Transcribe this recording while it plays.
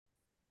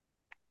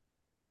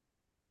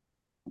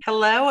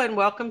Hello and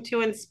welcome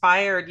to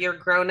Inspired, your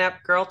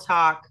grown-up girl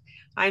talk.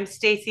 I'm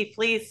Stacy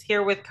Fleece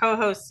here with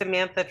co-host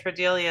Samantha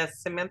Tredelius.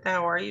 Samantha,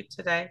 how are you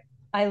today?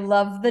 I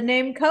love the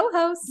name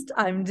co-host.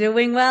 I'm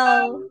doing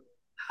well.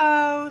 So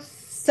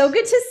Host.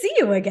 good to see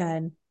you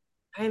again.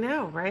 I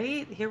know,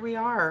 right? Here we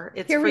are.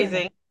 It's Here we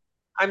freezing.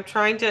 are. I'm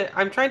trying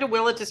to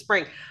will it to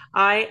spring.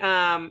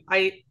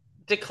 I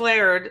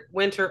declared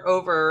winter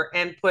over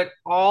and put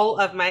all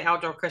of my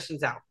outdoor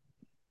cushions out.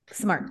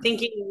 Smart.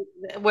 Thinking,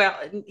 well,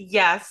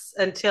 yes,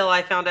 until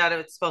I found out it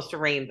was supposed to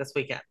rain this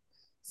weekend.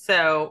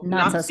 So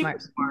Not so not super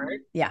smart. smart,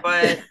 Yeah.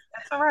 but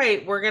that's all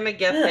right. We're gonna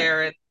get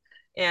there.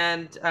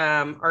 And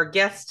our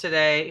guest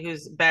today,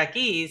 who's back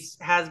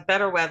east, has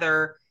better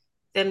weather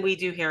than we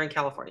do here in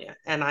California,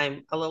 and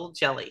I'm a little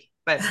jelly.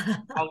 But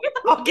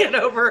I'll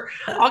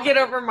get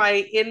over my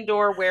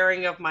indoor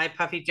wearing of my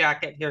puffy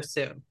jacket here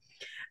soon.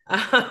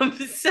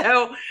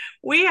 So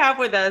we have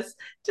with us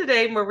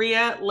today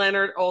Maria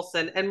Leonard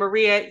Olsen. And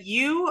Maria,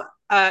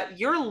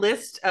 your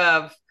list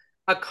of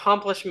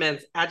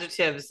accomplishments,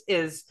 adjectives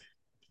is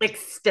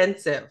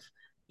extensive.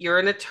 You're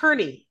an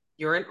attorney,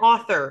 you're an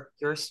author,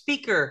 you're a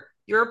speaker,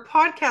 you're a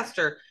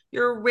podcaster,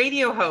 you're a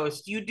radio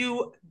host, you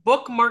do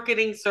book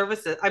marketing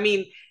services. I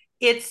mean,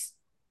 it's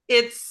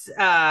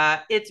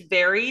it's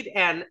varied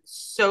and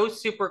so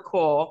super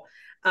cool.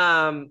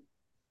 Um,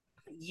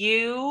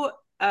 you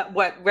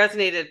what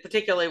resonated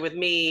particularly with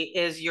me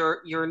is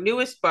your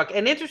newest book,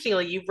 and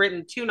interestingly you've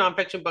written two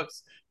nonfiction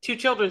books, two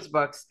children's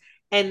books,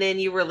 and then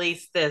you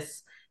released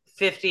this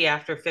 50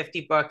 after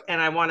 50 book,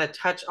 and I want to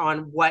touch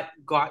on what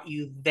got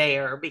you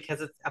there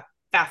because it's a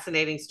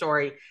fascinating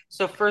story.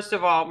 So first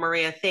of all,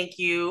 Maria, thank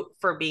you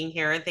for being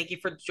here and thank you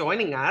for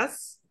joining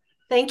us.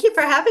 Thank you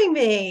for having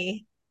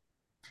me.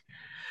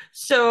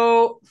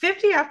 So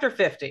 50 after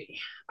 50.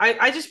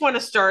 I just want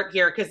to start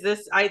here because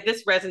this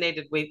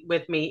resonated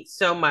with me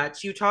so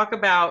much. You talk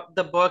about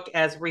the book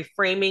as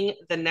reframing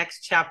the next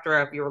chapter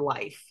of your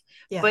life,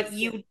 but Yes.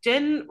 you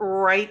didn't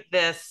write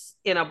this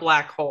in a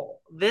black hole.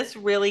 This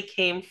really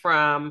came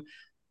from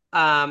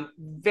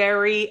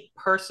very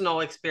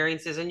personal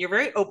experiences, and you're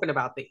very open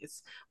about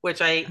these,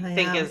 which I I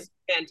think am. is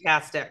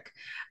fantastic.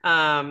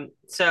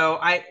 So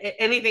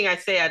anything I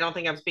say, I don't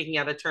think I'm speaking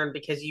out of turn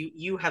because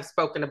you have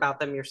spoken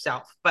about them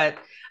yourself. But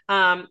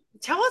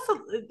tell us,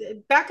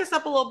 back us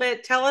up a little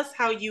bit. Tell us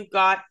how you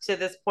got to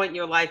this point in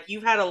your life.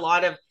 You've had a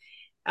lot of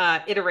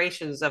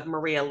iterations of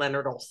Maria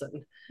Leonard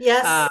Olsen.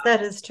 Yes, Uh,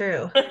 that is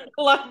true.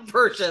 a lot of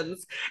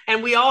versions,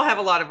 and we all have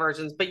a lot of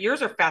versions, but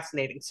yours are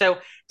fascinating. So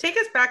take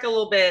us back a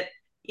little bit,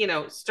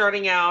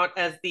 starting out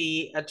as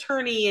the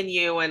attorney in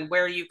you and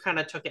where you kind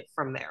of took it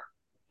from there.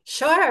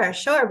 Sure,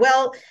 sure.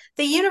 Well,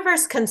 the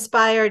universe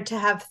conspired to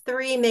have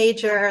three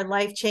major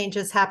life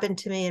changes happen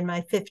to me in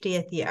my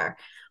 50th year.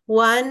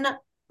 One,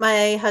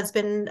 my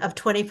husband of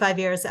 25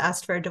 years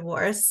asked for a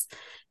divorce.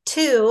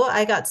 Two,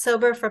 I got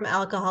sober from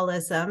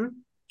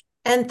alcoholism.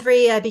 And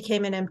three, I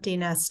became an empty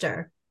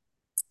nester.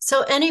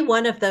 So any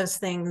one of those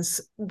things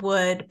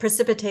would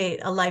precipitate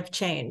a life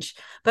change.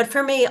 But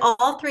for me,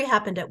 all three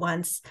happened at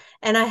once.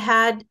 And I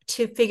had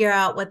to figure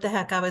out what the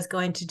heck I was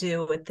going to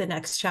do with the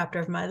next chapter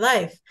of my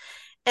life.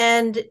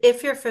 And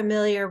if you're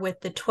familiar with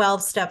the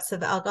 12 steps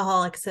of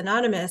Alcoholics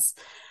Anonymous,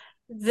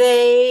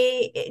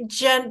 the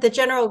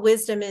general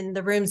wisdom in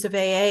the rooms of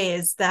AA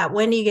is that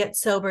when you get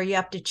sober, you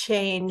have to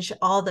change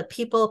all the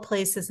people,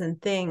 places,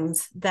 and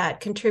things that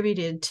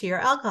contributed to your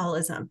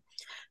alcoholism.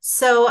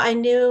 So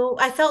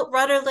I felt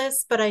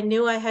rudderless, but I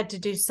knew I had to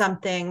do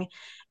something.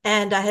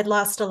 And I had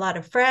lost a lot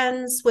of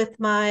friends with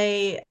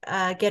my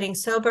getting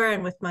sober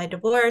and with my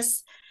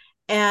divorce.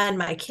 And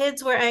my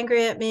kids were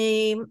angry at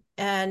me.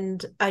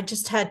 And I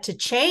just had to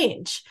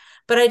change.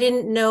 But I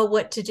didn't know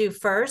what to do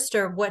first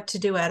or what to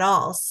do at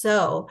all.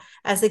 So,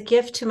 as a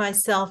gift to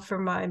myself for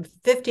my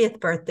 50th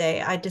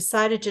birthday, I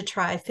decided to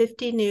try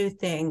 50 new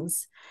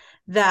things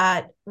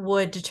that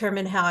would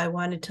determine how I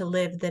wanted to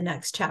live the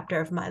next chapter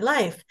of my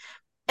life.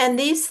 And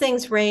these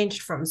things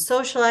ranged from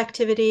social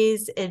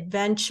activities,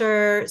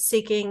 adventure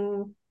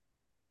seeking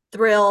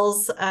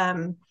thrills,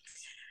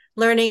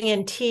 learning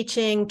and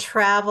teaching,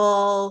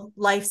 travel,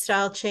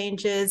 lifestyle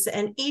changes.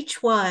 And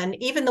each one,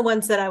 even the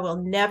ones that I will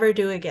never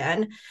do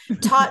again,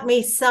 taught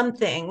me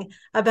something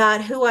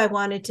about who I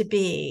wanted to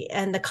be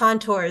and the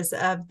contours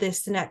of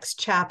this next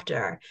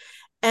chapter.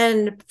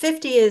 And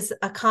 50 is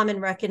a common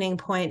reckoning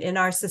point in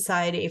our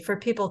society for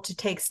people to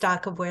take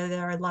stock of where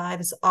their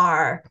lives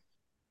are.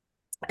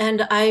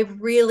 And I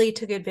really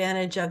took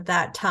advantage of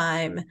that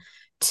time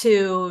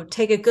to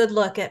take a good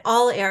look at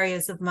all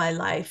areas of my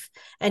life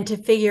and to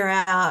figure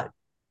out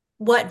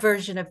what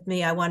version of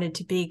me I wanted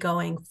to be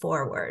going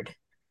forward.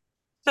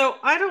 So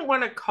I don't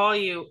want to call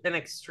you an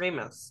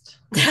extremist,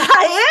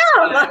 I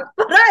am, but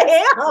but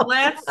I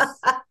let's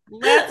am.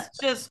 let's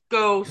just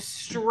go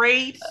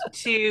straight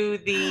to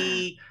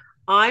the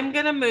I'm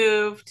gonna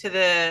move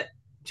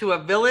to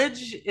a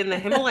village in the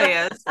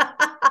Himalayas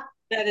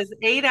that is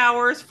 8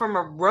 hours from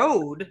a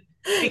road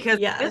because this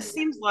Yes,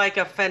 seems like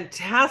a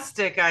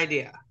fantastic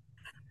idea.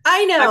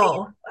 I I mean,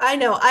 know. I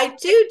know. I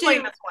do explain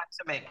do this one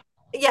to me.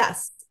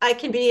 Yes. I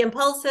can be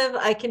impulsive,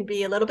 I can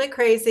be a little bit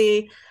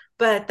crazy,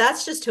 but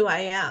that's just who I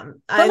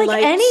am. But I like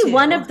like any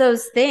one to, of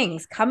those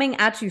things coming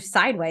at you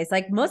sideways,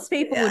 like most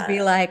people would be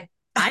yeah. like,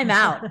 I'm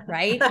out,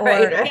 right? Right,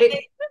 Or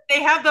right.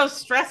 They have those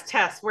stress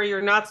tests where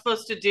you're not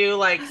supposed to do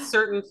like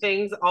certain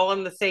things all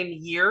in the same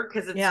year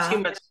because it's too Yeah.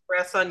 much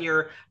stress on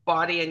your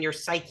body and your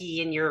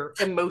psyche and your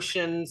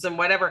emotions and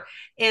whatever.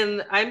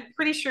 And I'm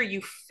pretty sure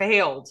you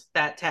failed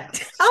that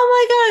test.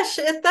 Oh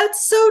my gosh,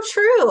 that's so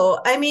true.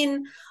 I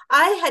mean,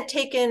 I had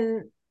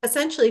taken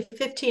essentially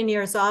 15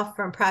 years off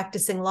from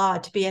practicing law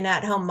to be an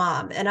at-home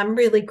mom, and I'm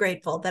really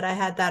grateful that I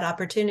had that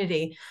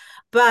opportunity.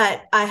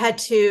 But I had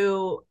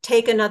to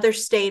take another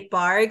state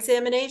bar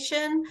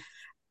examination.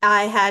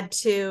 I had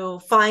to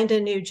find a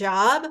new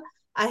job.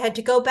 I had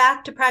to go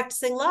back to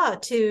practicing law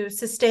to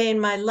sustain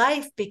my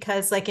life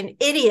because, like an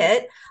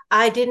idiot,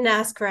 I didn't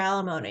ask for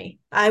alimony.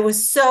 I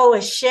was so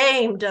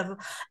ashamed of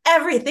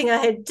everything I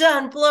had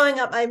done, blowing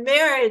up my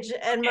marriage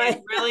and Okay,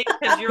 my. really?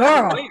 Because you're a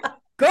girl, lawyer. Are you?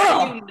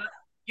 girl.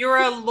 You're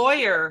a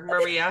lawyer,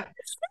 Maria.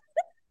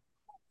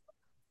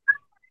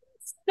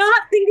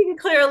 Not thinking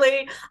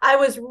clearly. I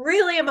was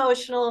really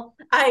emotional.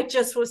 I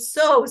just was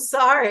so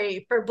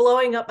sorry for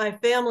blowing up my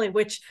family,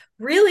 which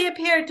really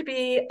appeared to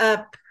be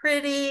a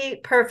pretty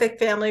perfect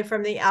family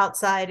from the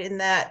outside, in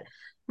that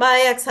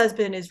my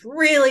ex-husband is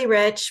really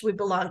rich. We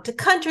belonged to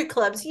country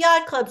clubs,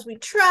 yacht clubs. We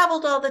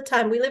traveled all the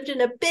time. We lived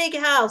in a big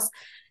house.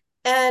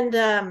 And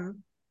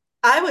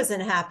I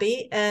wasn't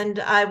happy, and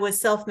I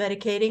was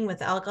self-medicating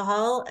with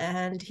alcohol,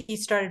 and he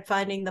started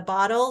finding the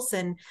bottles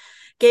and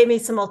gave me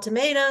some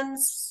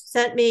ultimatums,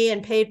 sent me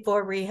and paid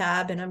for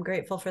rehab, and I'm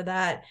grateful for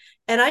that.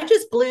 And I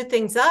just blew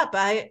things up.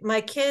 I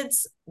My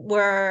kids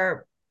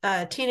were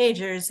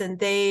teenagers, and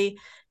they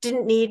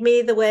didn't need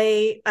me the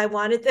way I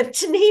wanted them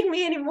to need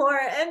me anymore.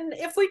 And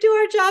if we do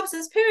our jobs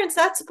as parents,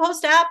 that's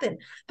supposed to happen.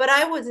 But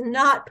I was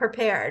not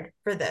prepared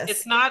for It's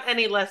this. not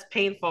any less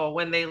painful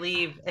when they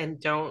leave and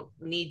don't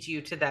need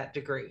you to that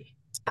degree.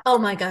 Oh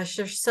my gosh,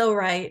 you're so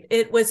right.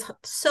 It was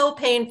so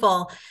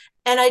painful.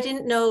 And I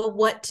didn't know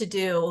what to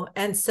do.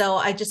 And so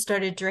I just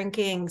started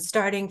drinking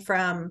starting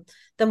from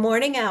the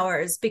morning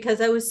hours because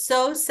I was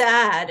so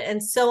sad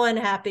and so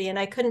unhappy. And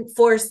I couldn't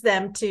force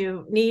them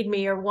to need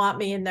me or want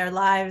me in their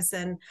lives.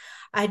 And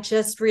I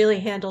just really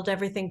handled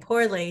everything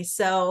poorly.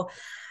 So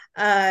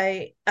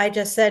I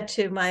just said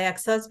to my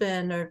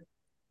ex-husband, or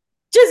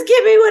just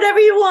give me whatever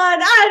you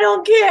want. I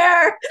don't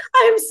care.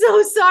 I'm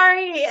so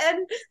sorry.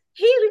 And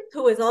he,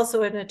 who is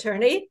also an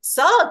attorney,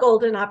 saw a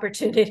golden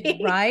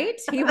opportunity. Right?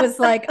 He was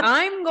like,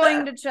 I'm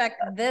going to check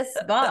this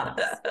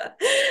box.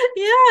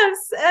 Yes.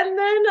 And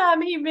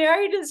then he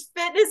married his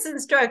fitness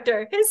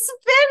instructor, his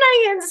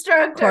spinning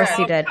Of course instructor.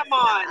 he Oh, did. come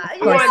on. Of Come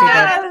course on. he did.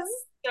 That Yes.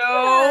 is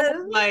so Yes.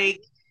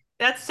 like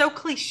that's so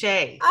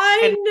cliche.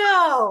 I And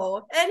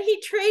know. And he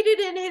traded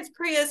in his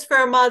Prius for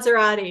a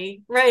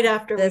Maserati right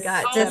after we This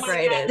got oh my God.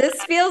 separated.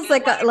 this feels And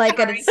like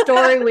a sorry.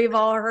 story we've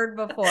all heard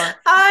before.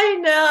 I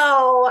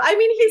know. I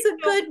mean, he's a So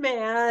good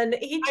man.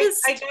 He I, I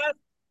just, got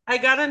I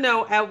gotta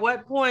know at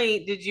what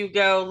point did you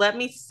go, let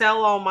me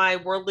sell all my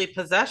worldly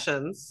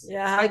possessions?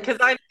 yeah. Because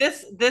I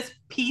this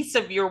piece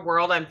of your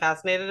world I'm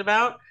fascinated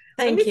about.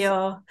 Let me Thank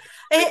sell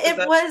you. my It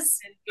possessions was,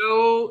 and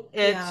go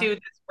yeah. to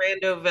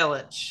this rando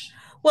village.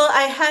 Well,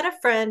 I had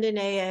a friend in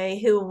AA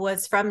who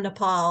was from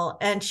Nepal,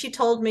 and she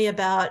told me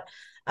about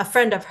a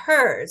friend of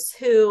hers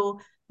who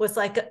was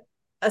like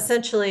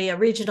essentially a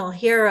regional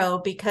hero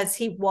because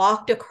he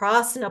walked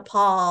across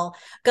Nepal,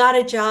 got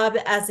a job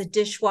as a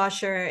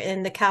dishwasher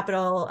in the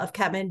capital of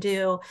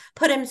Kathmandu,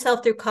 put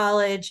himself through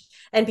college,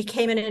 and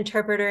became an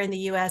interpreter in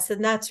the US.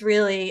 And that's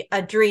really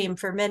a dream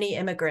for many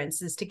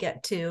immigrants, is to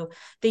get to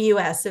the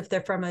US if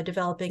they're from a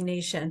developing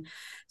nation.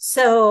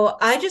 So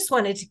I just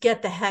wanted to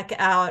get the heck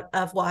out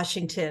of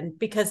Washington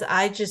because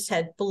I just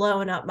had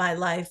blown up my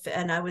life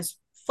and I was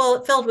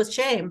filled with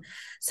shame.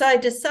 So I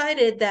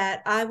decided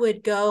that I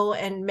would go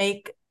and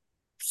make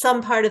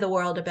some part of the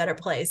world a better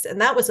place. And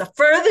that was the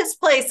furthest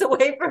place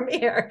away from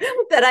here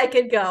that I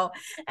could go.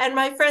 And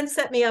my friend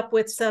set me up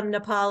with some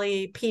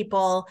Nepali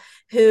people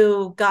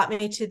who got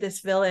me to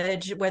this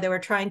village where they were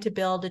trying to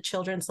build a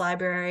children's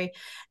library.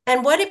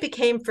 And what it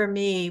became for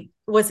me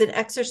was an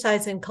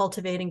exercise in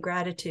cultivating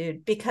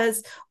gratitude,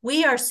 because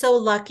we are so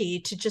lucky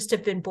to just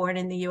have been born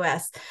in the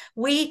US.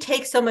 We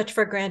take so much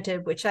for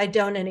granted, which I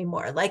don't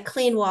anymore, like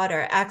clean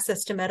water,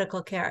 access to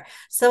medical care.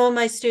 Some of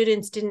my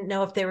students didn't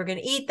know if they were going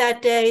to eat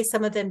that day.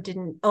 Some of them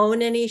didn't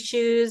own any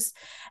shoes.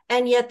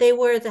 And yet they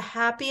were the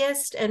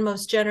happiest and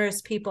most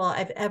generous people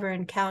I've ever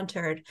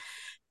encountered.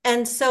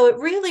 And so it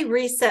really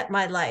reset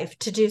my life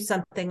to do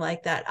something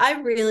like that. I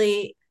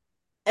really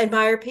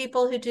admire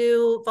people who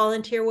do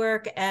volunteer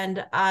work,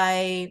 and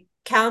I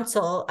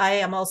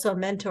am also a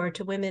mentor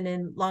to women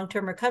in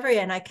long-term recovery,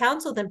 and I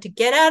counsel them to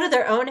get out of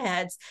their own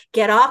heads,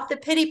 get off the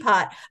pity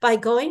pot by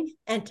going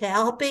and to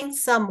helping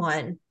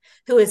someone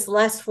who is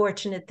less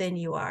fortunate than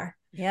you are.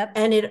 Yep.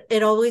 And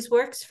it always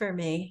works for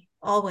me,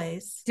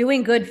 always.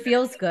 Doing good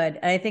feels good.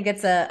 And I think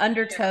it's a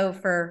undertow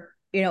for,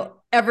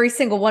 every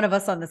single one of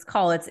us on this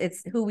call.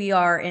 It's who we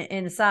are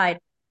inside.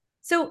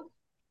 So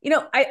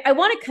I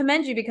want to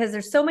commend you because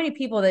there's so many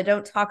people that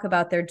don't talk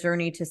about their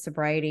journey to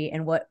sobriety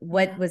and what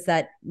was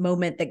that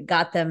moment that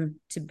got them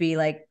to be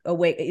like, oh,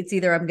 wait, it's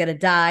either I'm going to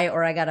die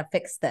or I got to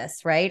fix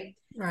this. Right.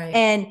 Right.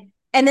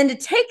 And then to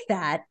take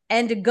that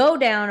and to go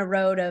down a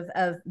road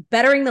of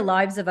bettering the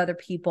lives of other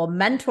people,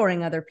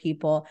 mentoring other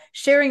people,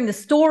 sharing the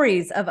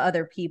stories of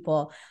other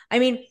people. I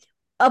mean,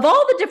 of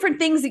all the different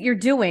things that you're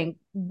doing,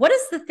 what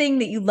is the thing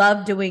that you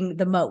love doing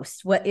the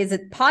most? What is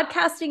it?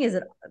 Podcasting? Is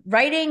it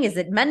writing? Is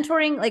it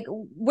mentoring? Like,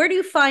 where do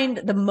you find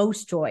the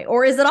most joy,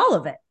 or is it all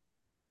of it?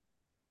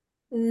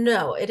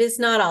 No, it is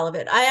not all of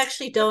it. I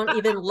actually don't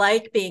even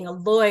like being a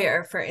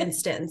lawyer, for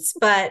instance,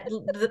 but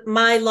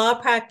my law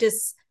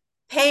practice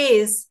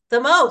pays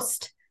the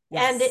most.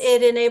 Yes. And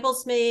it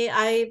enables me.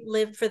 I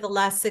lived for the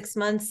last 6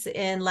 months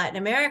in Latin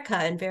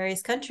America in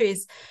various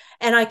countries,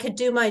 and I could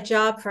do my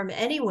job from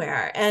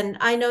anywhere. And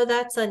I know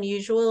that's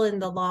unusual in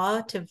the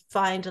law to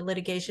find a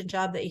litigation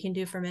job that you can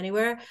do from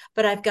anywhere,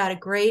 but I've got a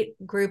great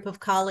group of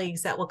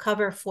colleagues that will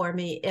cover for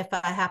me if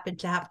I happen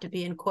to have to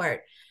be in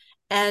court.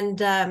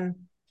 And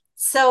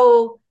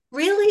so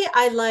really,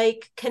 I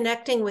like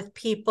connecting with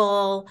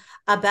people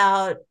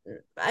about,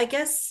 I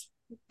guess,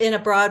 in a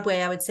broad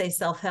way, I would say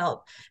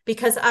self-help,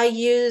 because I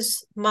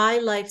use my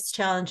life's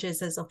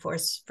challenges as a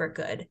force for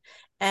good.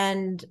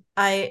 And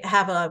I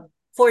have a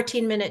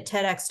 14-minute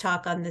TEDx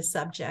talk on this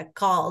subject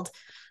called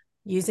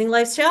Using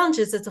Life's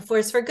Challenges as a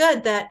Force for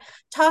Good that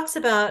talks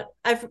about,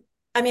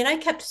 I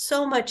kept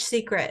so much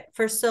secret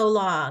for so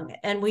long,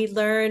 and we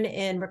learn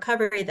in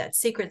recovery that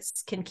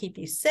secrets can keep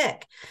you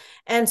sick.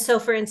 And so,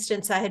 for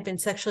instance, I had been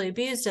sexually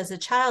abused as a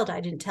child.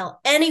 I didn't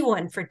tell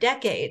anyone for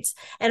decades,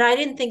 and I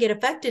didn't think it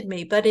affected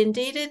me, but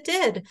indeed it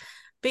did,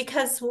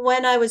 because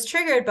when I was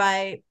triggered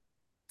by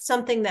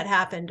something that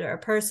happened or a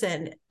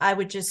person, I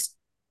would just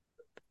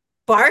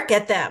bark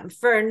at them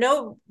for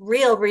no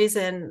real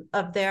reason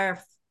of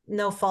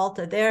no fault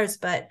of theirs,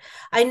 but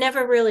I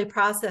never really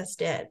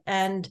processed it.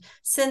 And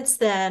since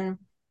then,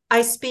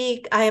 I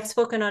have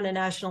spoken on a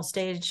national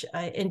stage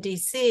in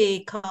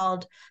DC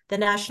called the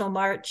National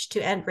March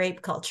to End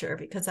Rape Culture,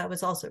 because I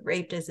was also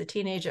raped as a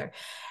teenager.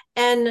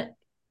 And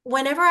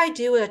whenever I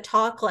do a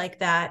talk like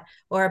that,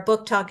 or a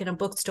book talk in a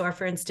bookstore,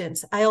 for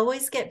instance, I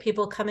always get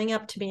people coming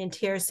up to me in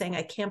tears saying,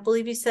 I can't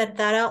believe you said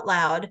that out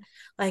loud.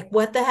 Like,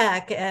 what the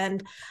heck?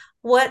 And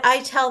what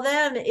I tell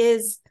them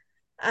is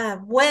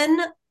when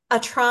a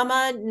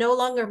trauma no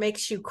longer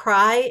makes you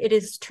cry, it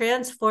is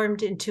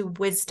transformed into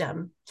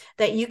wisdom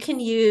that you can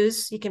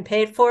use. You can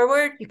pay it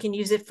forward. You can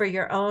use it for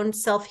your own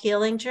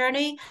self-healing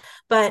journey,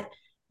 but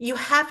you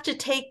have to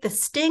take the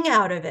sting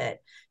out of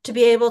it to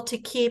be able to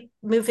keep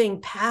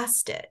moving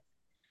past it.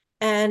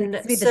 And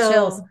so, the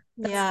chills.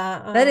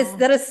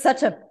 That is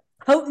such a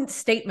potent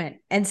statement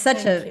and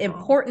such an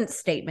important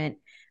statement,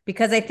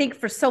 because I think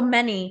for so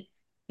many,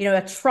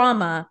 a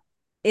trauma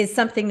is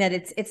something that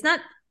it's not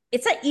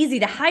easy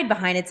to hide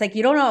behind. It's like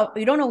you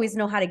don't always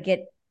know how to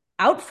get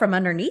out from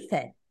underneath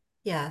it.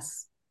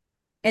 Yes.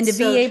 And to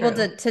be able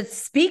to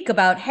speak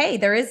about, hey,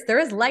 there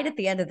is light at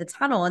the end of the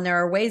tunnel, and there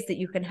are ways that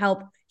you can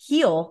help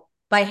heal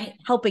by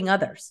helping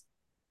others.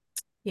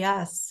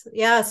 Yes.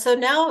 Yeah. So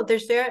now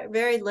there's very,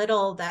 very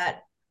little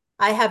that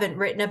I haven't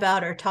written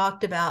about or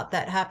talked about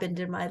that happened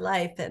in my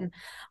life. And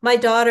my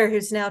daughter,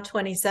 who's now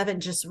 27,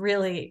 just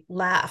really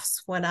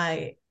laughs when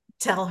I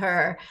tell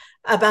her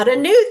about a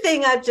new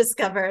thing I've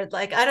discovered.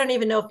 Like, I don't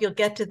even know if you'll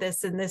get to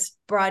this in this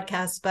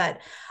broadcast, but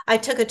I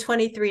took a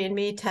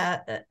 23andMe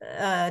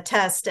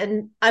test,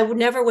 and I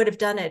never would have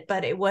done it,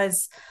 but it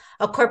was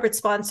a corporate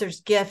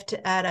sponsor's gift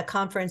at a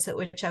conference at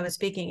which I was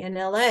speaking in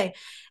LA.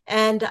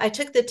 And I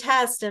took the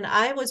test, and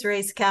I was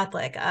raised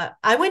Catholic.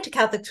 I went to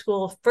Catholic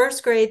school,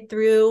 first grade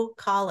through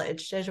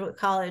college, Jesuit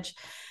college.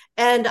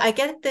 And I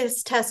get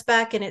this test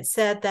back, and it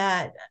said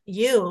that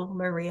you,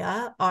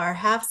 Maria, are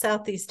half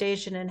Southeast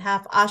Asian and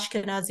half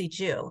Ashkenazi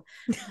Jew.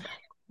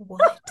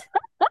 What?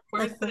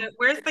 Where's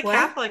the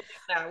Catholic?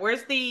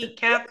 Where's the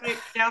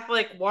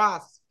Catholic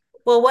wasp?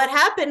 Well, what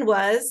happened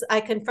was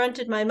I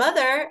confronted my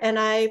mother, and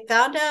I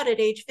found out at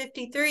age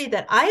 53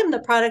 that I am the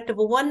product of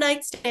a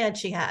one-night stand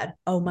she had.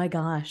 Oh my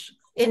gosh.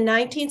 In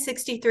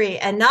 1963.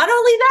 And not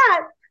only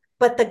that,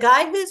 but the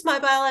guy who's my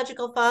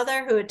biological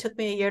father, who it took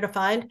me a year to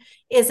find,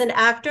 is an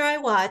actor I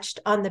watched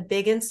on the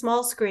big and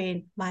small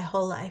screen my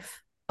whole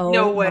life. Oh,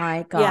 no way.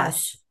 My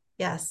gosh.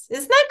 Yes.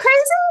 Isn't that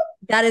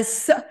crazy? That is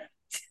so...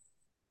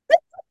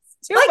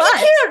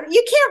 Like,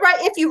 you can't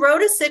write, if you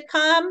wrote a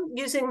sitcom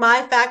using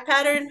my fact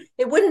pattern,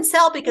 it wouldn't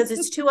sell because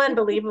it's too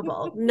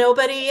unbelievable.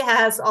 Nobody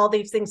has all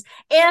these things.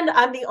 And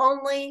I'm the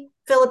only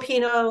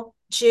Filipino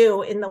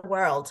Jew in the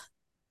world.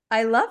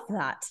 I love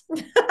that.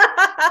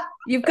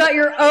 You've got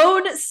your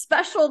own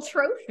special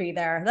trophy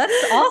there.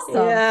 That's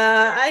awesome.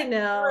 Yeah, I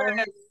know.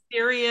 A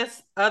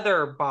serious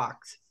other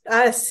box.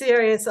 A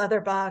serious other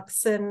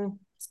box. And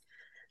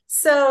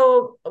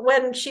so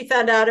when she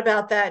found out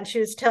about that and she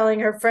was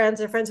telling her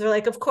friends were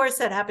like, of course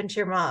that happened to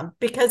your mom,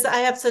 because I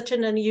have such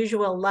an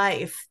unusual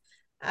life.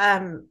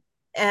 And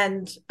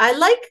I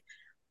like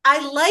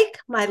I like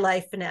my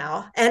life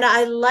now, and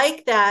I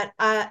like that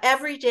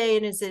every day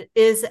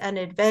is an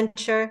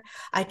adventure.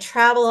 I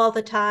travel all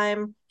the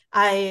time.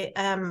 I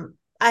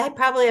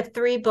probably have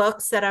 3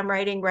 books that I'm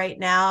writing right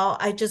now.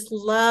 I just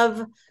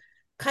love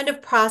kind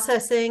of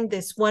processing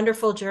this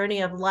wonderful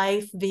journey of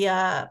life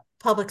via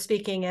public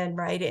speaking and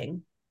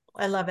writing.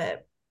 I love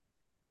it.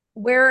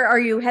 Where are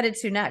you headed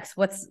to next?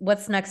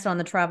 What's next on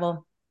the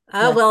travel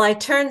Oh, list? well, I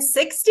turned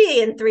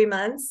 60 in 3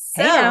 months.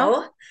 Hey now.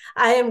 So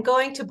I am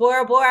going to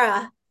Bora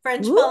Bora,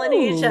 French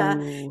Polynesia.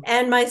 Ooh.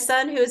 And my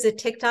son, who is a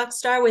TikTok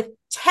star with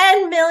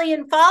 10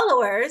 million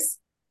followers,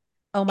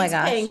 Oh my is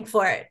gosh. paying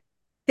for it.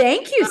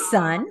 Thank you,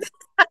 son.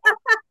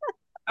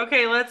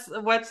 Okay,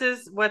 what's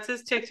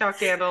his TikTok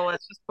handle?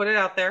 Let's just put it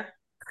out there.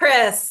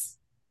 Chris.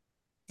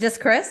 Just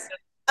Chris?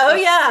 Oh,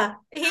 Just yeah.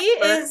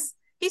 put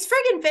He's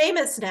friggin'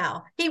 famous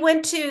now. He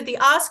went to the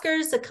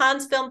Oscars, the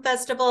Cannes Film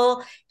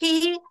Festival.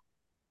 He's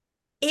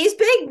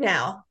big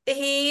now.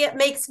 He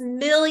makes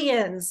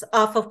millions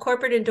off of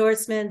corporate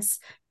endorsements,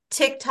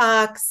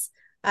 TikToks.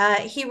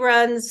 He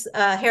runs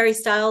Harry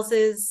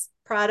Styles's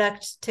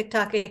product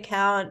TikTok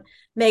account,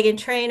 Megan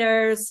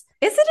Trainor's.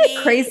 Isn't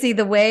it crazy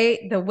the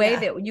way Yeah.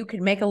 that you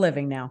can make a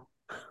living now?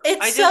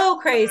 It's so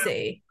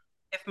crazy.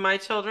 If my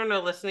children are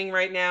listening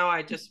right now,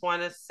 I just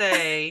want to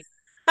say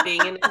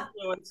being an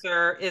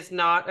influencer is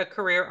not a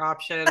career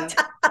option.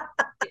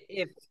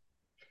 If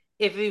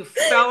if you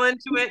fell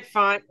into it,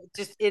 fine.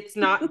 Just it's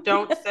not.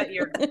 Don't set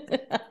your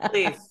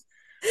please.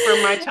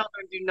 For my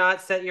children, do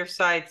not set your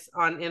sights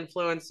on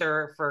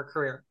influencer for a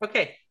career.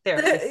 Okay,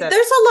 there. There's a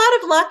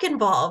lot of luck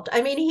involved.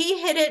 I mean,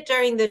 he hit it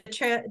during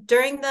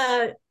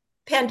the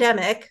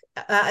pandemic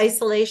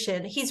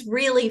isolation. He's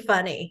really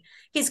funny.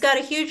 He's got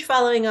a huge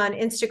following on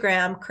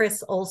Instagram,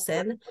 Chris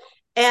Olsen,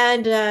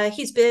 and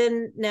he's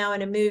been now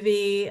in a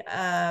movie,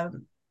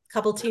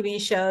 couple TV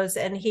shows,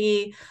 and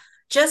he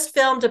just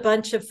filmed a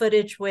bunch of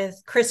footage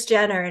with Kris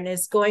Jenner and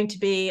is going to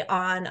be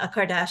on a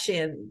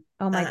Kardashian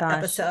Oh my gosh.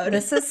 episode.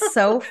 This is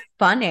so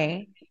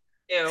funny.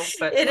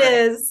 But It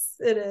is.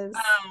 It is.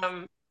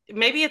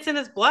 Maybe it's in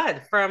his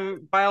blood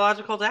from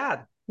biological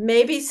dad.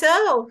 Maybe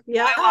so.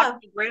 Yeah.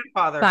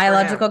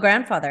 Biological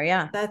grandfather.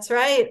 Yeah. That's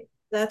right.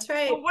 That's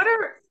right. Well, what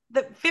are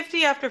the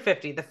 50 after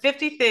 50? The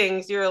 50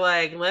 things you're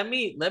like, let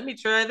me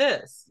try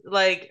this.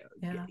 Like,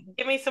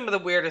 give me some of the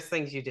weirdest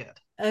things you did.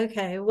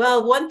 Okay.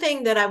 Well, one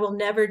thing that I will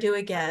never do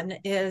again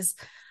is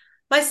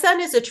my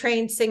son is a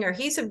trained singer.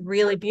 He's a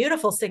really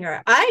beautiful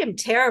singer. I am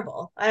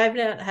terrible. I have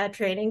not had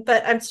training,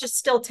 but I'm just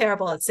still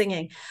terrible at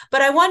singing.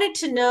 But I wanted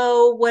to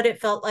know what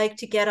it felt like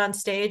to get on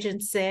stage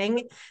and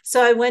sing.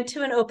 So I went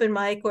to an open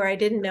mic where I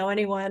didn't know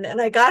anyone, and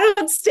I got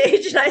on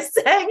stage and I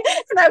sang,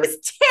 and I was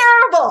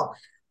terrible.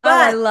 But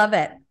I love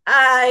it.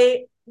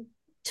 I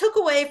took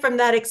away from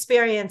that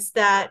experience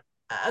that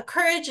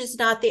courage is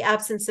not the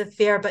absence of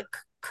fear, but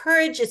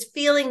courage is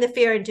feeling the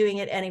fear and doing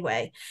it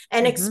anyway,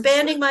 and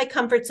expanding my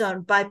comfort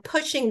zone by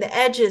pushing the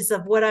edges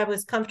of what I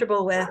was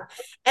comfortable with,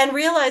 and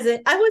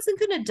realizing I wasn't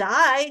going to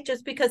die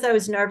just because I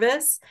was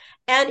nervous.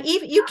 And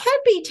even you can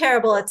be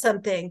terrible at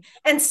something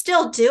and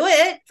still do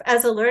it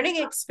as a learning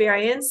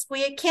experience.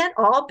 We can't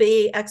all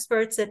be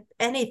experts at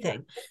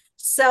anything.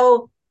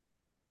 So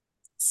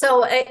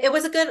it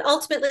was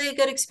ultimately a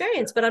good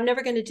experience, but I'm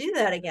never going to do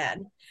that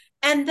again.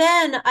 And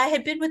then I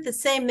had been with the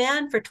same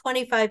man for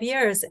 25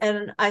 years,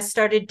 and I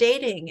started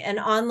dating, and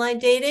online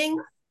dating,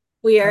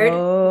 weird,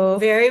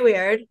 very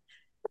weird.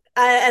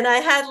 And I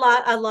had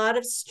a lot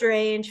of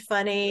strange,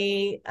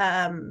 funny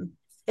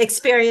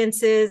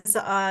experiences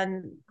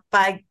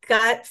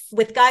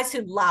with guys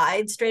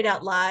who straight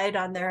out lied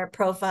on their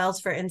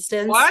profiles, for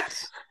instance.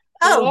 What?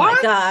 Oh my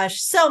gosh,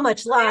 so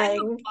much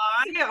lying.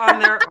 Lie on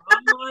their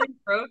online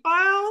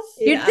profiles?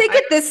 You'd think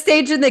at this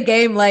stage in the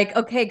game, like,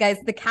 okay, guys,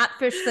 the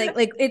catfish thing,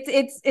 like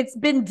it's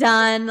been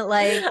done.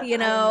 Like,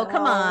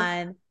 come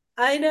on.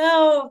 I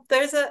know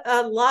there's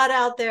a lot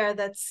out there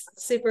that's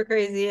super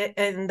crazy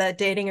in the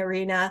dating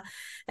arena.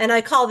 And I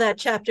call that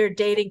chapter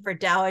Dating for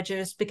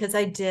Dowagers, because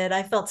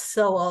I felt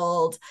so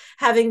old,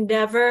 having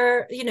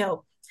never,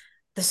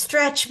 the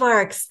stretch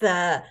marks,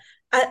 I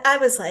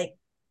was like,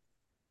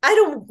 I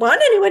don't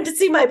want anyone to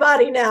see my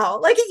body now.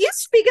 Like, it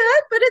used to be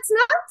good, but it's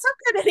not so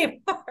good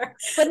anymore.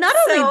 But not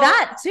only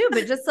that too,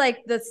 but just like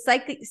the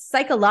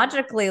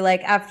psychologically,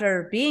 like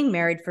after being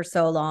married for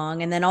so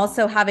long and then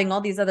also having all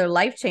these other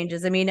life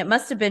changes. I mean, it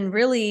must have been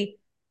really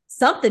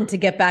something to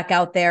get back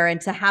out there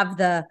and to have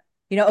the,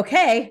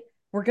 okay,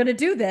 we're going to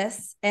do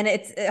this. And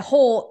it's a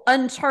whole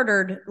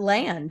uncharted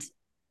land.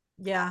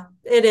 Yeah,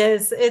 it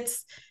is. It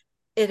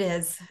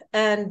is.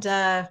 And,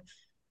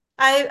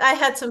 I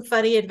had some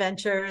funny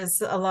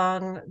adventures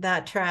along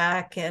that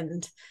track.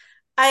 And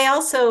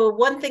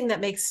one thing that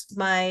makes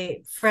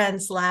my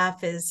friends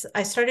laugh is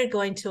I started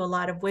going to a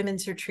lot of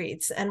women's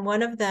retreats, and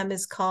one of them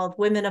is called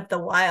Women of the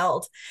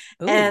Wild.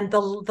 Ooh. And the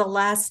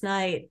last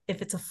night,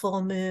 if it's a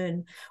full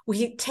moon,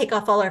 we take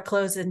off all our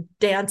clothes and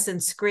dance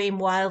and scream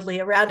wildly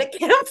around a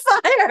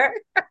campfire.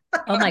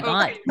 Oh my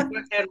God.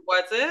 And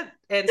was it?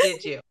 And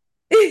did you?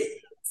 I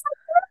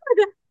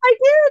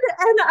did.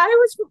 And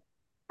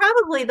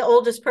probably the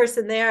oldest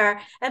person there.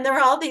 And there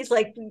were all these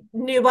like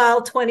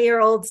nubile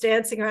 20-year-olds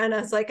dancing around.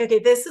 I was like, okay,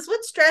 this is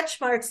what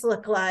stretch marks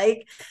look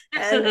like.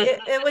 And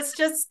it was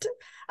just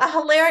a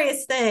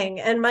hilarious thing.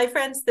 And my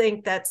friends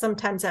think that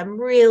sometimes I'm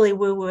really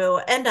woo-woo,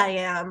 and I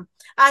am.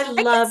 I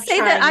love say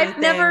that trying I've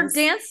new never things.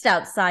 danced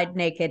outside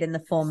naked in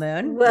the full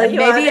moon. Well,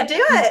 you ought to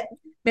do it.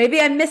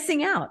 Maybe I'm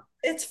missing out.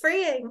 It's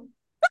freeing.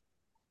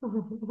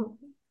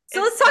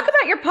 So let's talk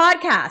about your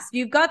podcast.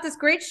 You've got this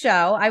great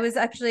show. I was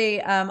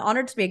actually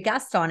honored to be a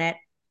guest on it.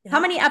 Yeah. How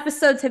many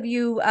episodes have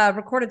you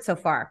recorded so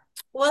far?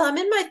 Well, I'm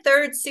in my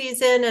 3rd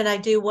season, and I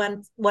do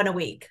one a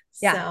week.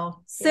 Yeah.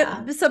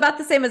 So about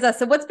the same as us.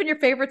 So what's been your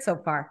favorite so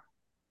far?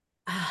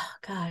 Oh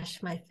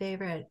gosh, my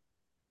favorite.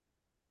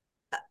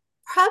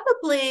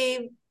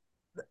 Probably,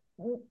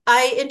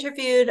 I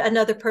interviewed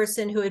another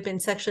person who had been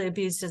sexually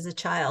abused as a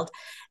child,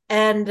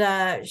 and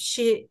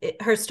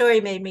her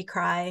story made me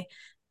cry.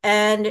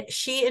 And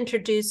she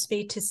introduced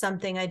me to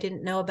something I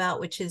didn't know about,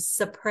 which is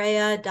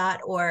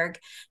saprea.org.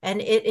 And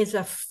it is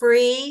a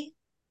free,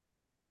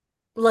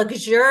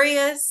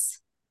 luxurious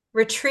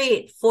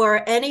retreat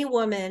for any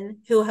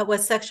woman who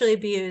was sexually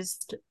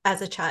abused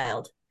as a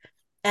child.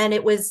 And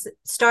it was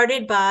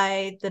started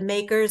by the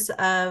makers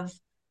of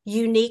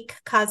Unique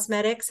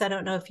Cosmetics. I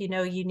don't know if you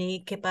know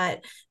Unique,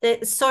 but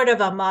it's sort of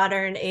a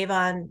modern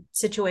Avon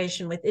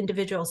situation with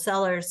individual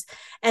sellers.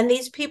 And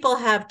these people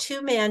have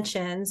 2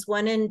 mansions,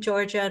 one in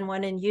Georgia and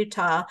one in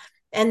Utah.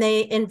 And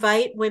they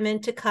invite women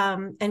to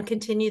come and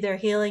continue their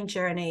healing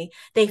journey.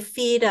 They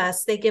feed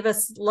us, they give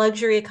us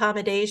luxury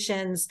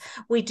accommodations.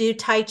 We do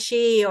Tai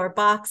Chi or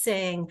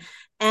boxing.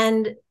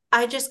 And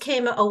I just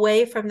came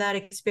away from that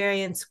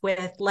experience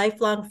with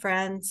lifelong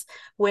friends,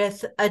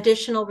 with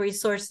additional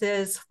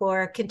resources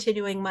for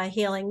continuing my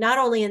healing, not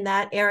only in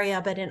that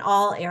area, but in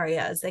all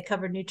areas. They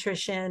cover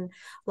nutrition,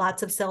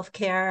 lots of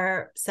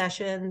self-care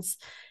sessions,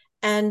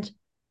 and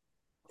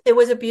it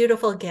was a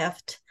beautiful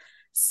gift.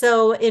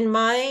 So on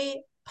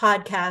my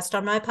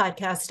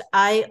podcast,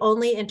 I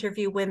only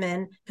interview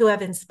women who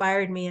have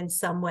inspired me in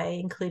some way,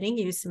 including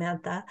you,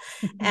 Samantha.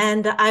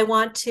 And I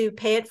want to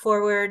pay it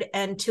forward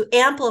and to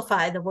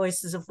amplify the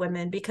voices of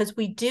women, because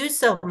we do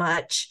so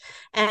much,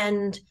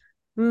 and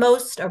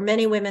most or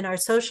many women are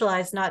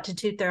socialized not to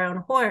toot their own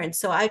horn.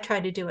 So I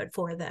try to do it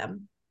for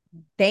them.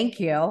 Thank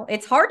you.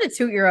 It's hard to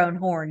toot your own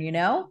horn, you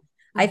know?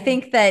 I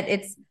think that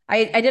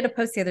I did a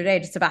post the other day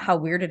just about how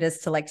weird it is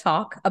to like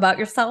talk about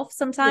yourself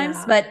sometimes,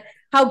 but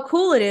how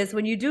cool it is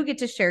when you do get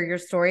to share your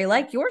story,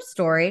 like your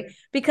story,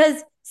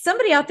 because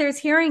somebody out there is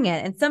hearing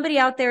it and somebody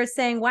out there is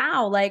saying,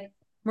 wow, like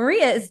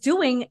Maria is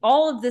doing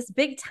all of this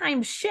big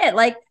time shit.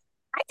 Like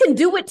I can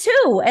do it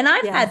too. And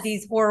I've had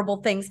these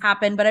horrible things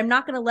happen, but I'm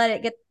not going to let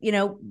it get,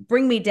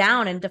 bring me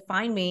down and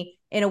define me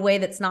in a way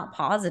that's not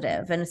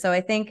positive. And so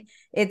I think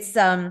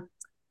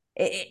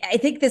I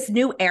think this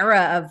new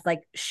era of like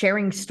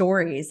sharing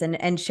stories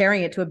and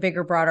sharing it to a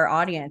bigger, broader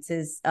audience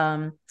is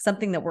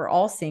something that we're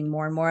all seeing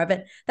more and more of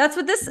it. That's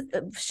what this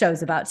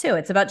show's about too.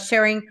 It's about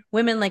sharing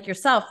women like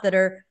yourself that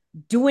are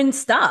doing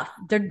stuff.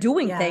 They're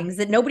doing things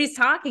that nobody's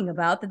talking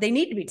about, that they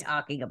need to be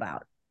talking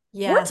about.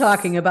 Yes. We're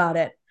talking about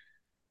it.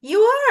 You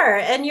are.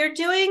 And you're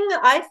doing,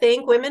 I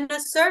think, women a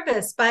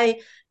service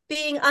by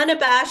being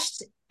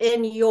unabashed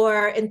in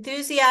your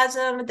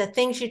enthusiasm, the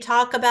things you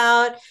talk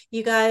about.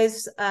 You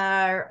guys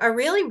are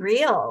really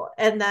real,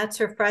 and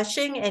that's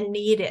refreshing and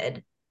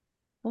needed.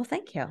 Well,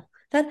 thank you.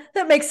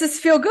 That makes us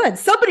feel good.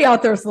 Somebody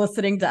out there is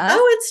listening to us.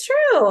 Oh, it's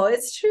true.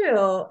 It's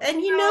true.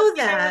 And you know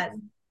that.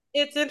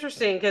 It's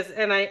interesting because,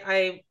 and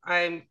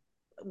I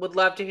would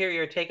love to hear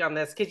your take on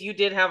this, because you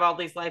did have all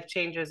these life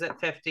changes at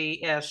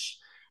 50-ish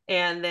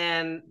and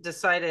then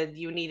decided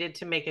you needed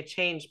to make a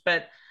change.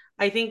 But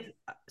I think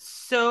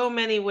so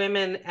many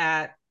women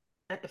at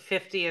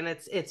 50, and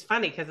it's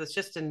funny because it's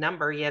just a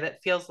number, yet it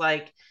feels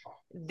like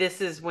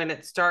this is when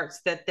it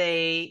starts, that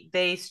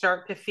they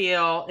start to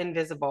feel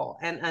invisible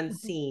and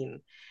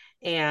unseen,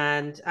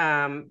 and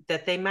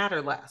that they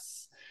matter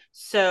less.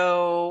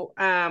 So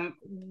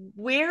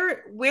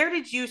where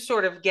did you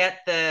sort of get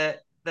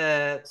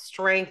the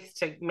strength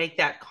to make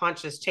that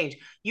conscious change?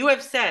 You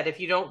have said if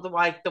you don't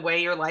like the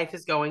way your life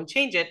is going,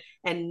 change it,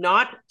 and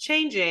not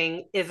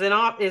changing is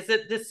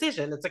a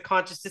decision. It's a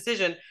conscious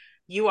decision.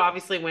 You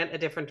obviously went a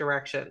different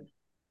direction.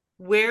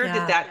 Where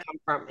did that come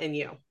from in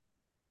you?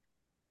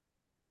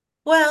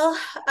 Well,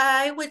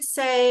 I would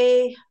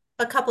say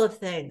a couple of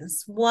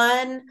things.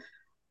 One,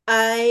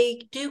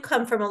 I do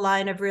come from a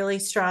line of really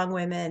strong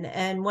women,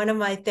 and one of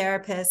my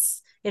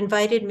therapists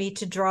invited me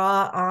to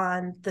draw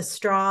on the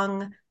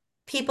strong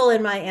people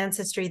in my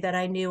ancestry that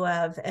I knew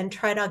of and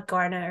try to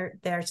garner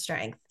their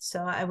strength. So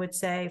I would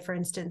say, for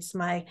instance,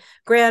 my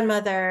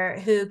grandmother,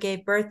 who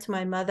gave birth to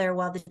my mother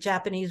while the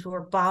Japanese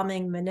were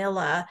bombing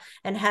Manila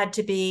and had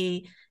to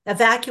be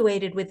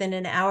evacuated within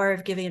an hour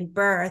of giving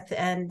birth,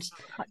 and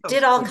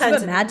did all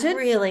kinds of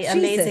really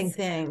amazing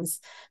things.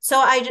 So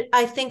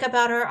I think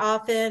about her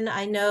often.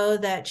 I know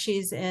that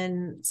she's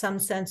in some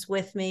sense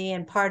with me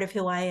and part of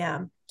who I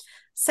am.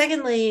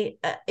 Secondly,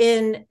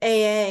 in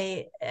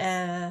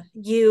AA,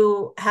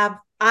 you have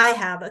I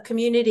have a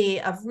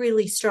community of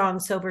really strong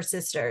sober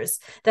sisters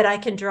that I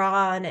can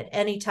draw on at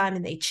any time,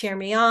 and they cheer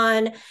me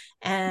on.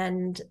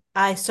 And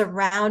I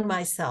surround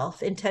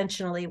myself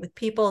intentionally with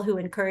people who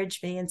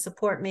encourage me and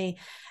support me.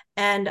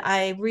 And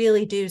I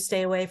really do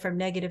stay away from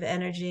negative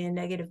energy and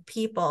negative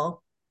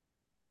people.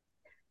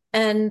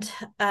 And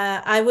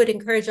I would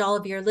encourage all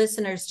of your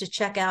listeners to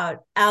check out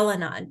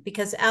Al-Anon,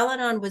 because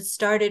Al-Anon was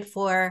started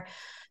for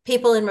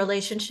people in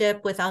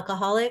relationship with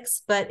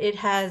alcoholics, but it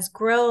has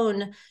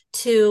grown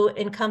to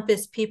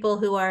encompass people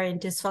who are in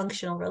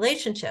dysfunctional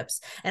relationships.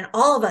 And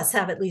all of us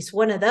have at least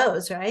one of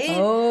those, right?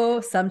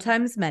 Oh,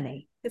 sometimes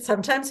many.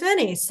 Sometimes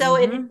many. So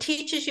it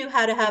teaches you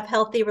how to have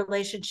healthy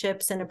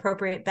relationships and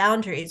appropriate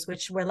boundaries,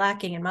 which were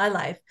lacking in my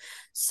life.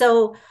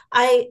 So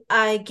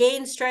I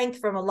gained strength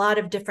from a lot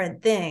of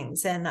different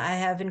things, and I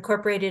have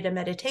incorporated a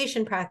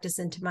meditation practice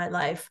into my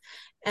life,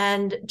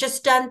 and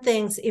just done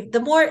things.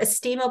 The more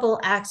esteemable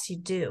acts you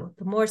do,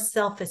 the more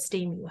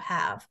self-esteem you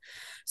have.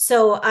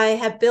 So I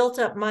have built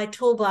up my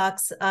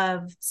toolbox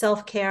of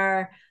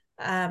self-care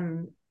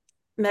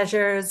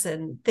measures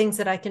and things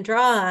that I can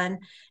draw on,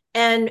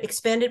 and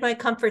expanded my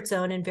comfort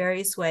zone in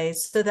various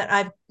ways, so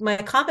that my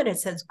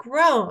confidence has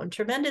grown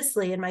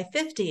tremendously in my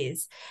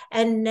 50s.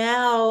 And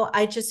now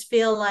I just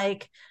feel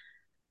like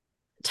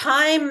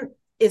time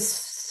is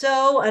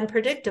so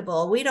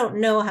unpredictable. We don't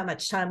know how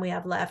much time we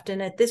have left.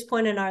 And at this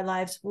point in our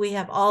lives, we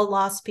have all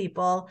lost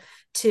people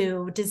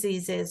to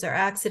diseases or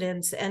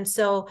accidents. And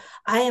so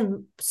I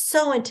am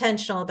so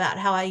intentional about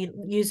how I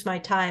use my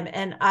time,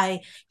 and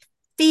I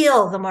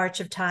feel the march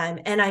of time,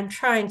 and I'm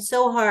trying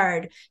so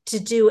hard to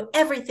do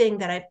everything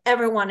that I've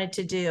ever wanted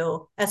to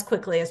do as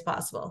quickly as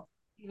possible.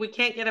 We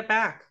can't get it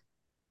back.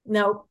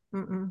 No,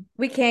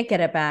 we can't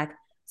get it back.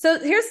 So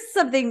here's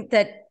something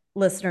that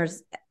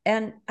listeners,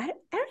 and I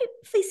don't know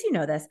if you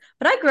know this,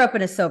 but I grew up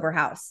in a sober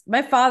house.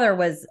 My father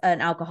was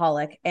an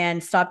alcoholic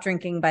and stopped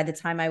drinking by the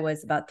time I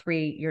was about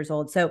 3 years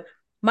old. So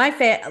I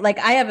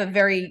have a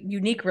very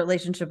unique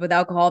relationship with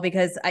alcohol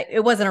because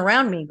it wasn't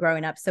around me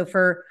growing up. So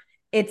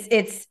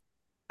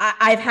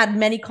I've had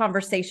many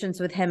conversations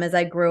with him as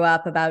I grew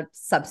up about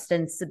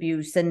substance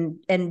abuse and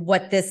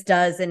what this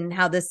does and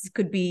how this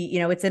could be,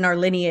 it's in our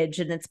lineage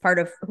and it's part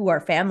of who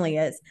our family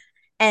is.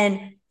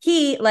 And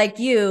he, like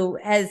you,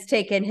 has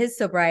taken his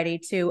sobriety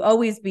to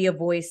always be a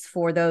voice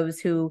for those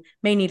who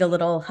may need a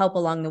little help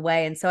along the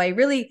way. And so I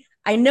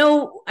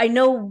know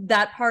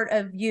that part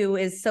of you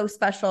is so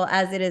special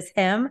as it is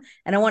him.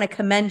 And I want to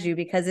commend you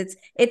because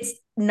it's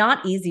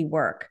not easy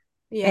work.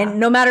 Yeah. And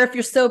no matter if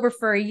you're sober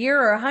for a year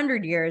or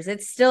 100 years,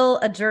 it's still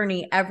a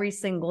journey every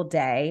single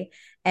day.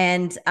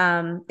 And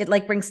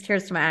it brings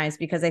tears to my eyes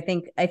because I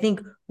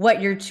think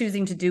what you're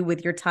choosing to do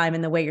with your time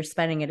and the way you're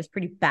spending it is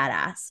pretty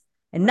badass.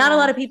 And not a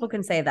lot of people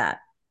can say that.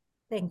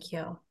 Thank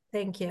you.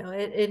 Thank you.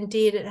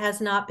 It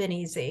has not been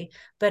easy,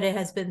 but it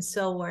has been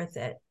so worth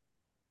it.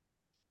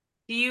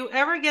 Do you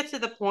ever get to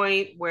the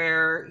point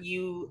where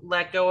you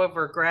let go of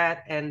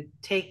regret and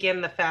take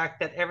in the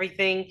fact that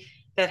everything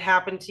that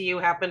happened to you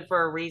happened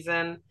for a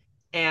reason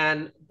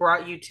and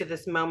brought you to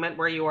this moment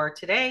where you are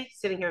today,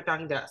 sitting here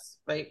talking to us,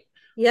 right?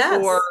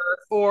 Yes.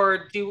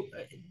 Or do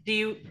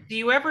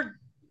you ever,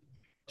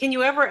 can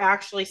you ever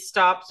actually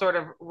stop sort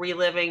of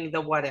reliving the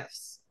what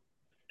ifs?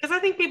 Because I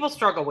think people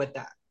struggle with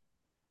that.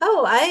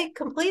 Oh, I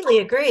completely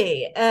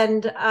agree.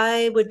 And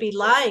I would be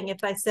lying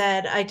if I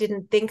said I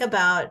didn't think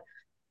about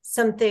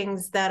some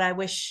things that I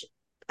wish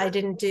I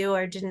didn't do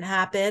or didn't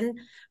happen.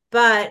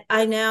 But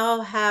I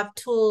now have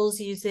tools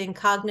using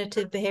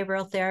cognitive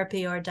behavioral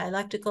therapy or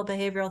dialectical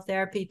behavioral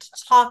therapy to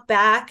talk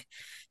back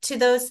to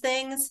those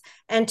things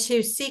and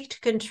to seek to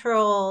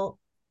control,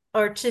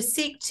 or to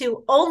seek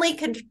to only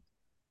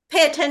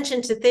pay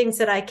attention to things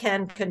that I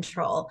can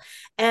control.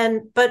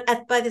 But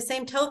by the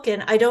same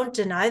token, I don't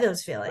deny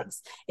those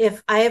feelings.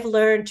 If I have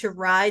learned to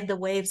ride the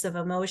waves of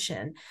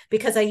emotion,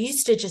 because I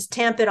used to just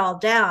tamp it all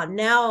down.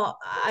 Now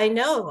I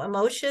know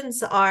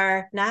emotions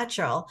are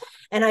natural,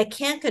 and I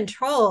can't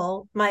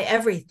control my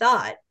every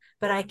thought,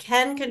 but I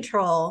can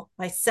control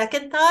my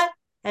second thought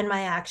and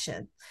my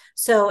action.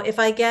 So if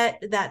I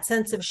get that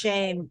sense of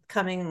shame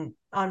coming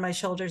on my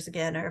shoulders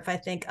again, or if I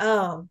think,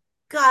 oh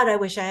God, I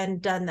wish I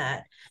hadn't done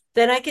that,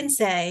 then I can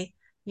say,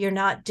 you're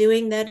not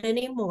doing that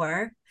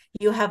anymore.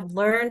 You have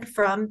learned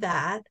from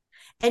that,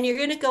 and you're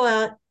going to go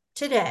out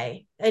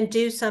today and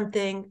do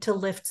something to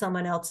lift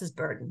someone else's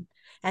burden.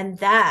 And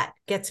that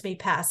gets me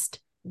past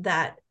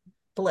that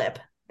blip.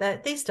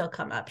 That they still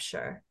come up,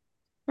 sure.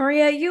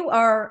 Maria, you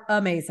are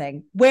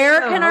amazing. Where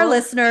can our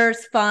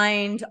listeners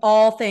find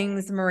all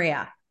things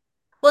Maria?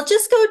 Well,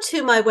 just go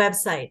to my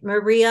website,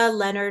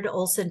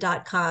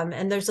 marialeonardolsen.com,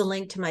 and there's a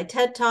link to my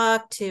TED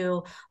Talk,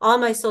 to all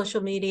my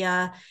social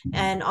media,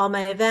 and all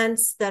my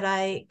events that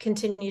I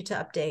continue to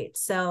update.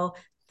 So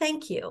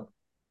thank you.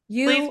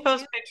 Please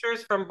post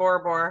pictures from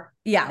Bora Bora.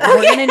 Yeah,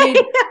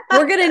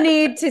 we're gonna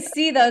need to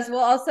see those.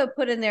 We'll also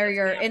put in there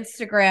your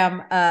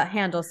Instagram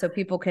handle so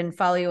people can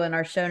follow you in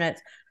our show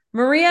notes.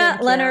 Maria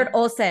Leonard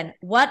Olsen,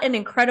 what an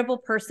incredible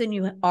person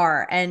you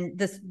are, and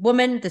this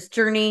woman, this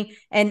journey,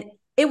 and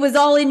it was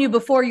all in you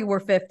before you were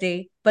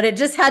 50, but it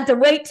just had to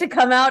wait to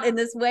come out in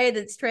this way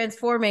that's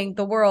transforming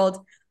the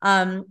world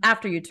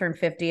after you turn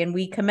 50. And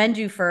we commend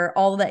you for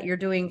all that you're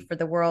doing for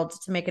the world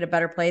to make it a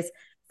better place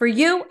for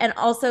you and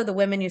also the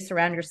women you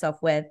surround yourself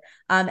with.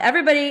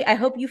 Everybody, I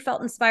hope you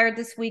felt inspired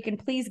this week,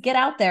 and please get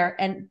out there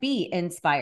and be inspired.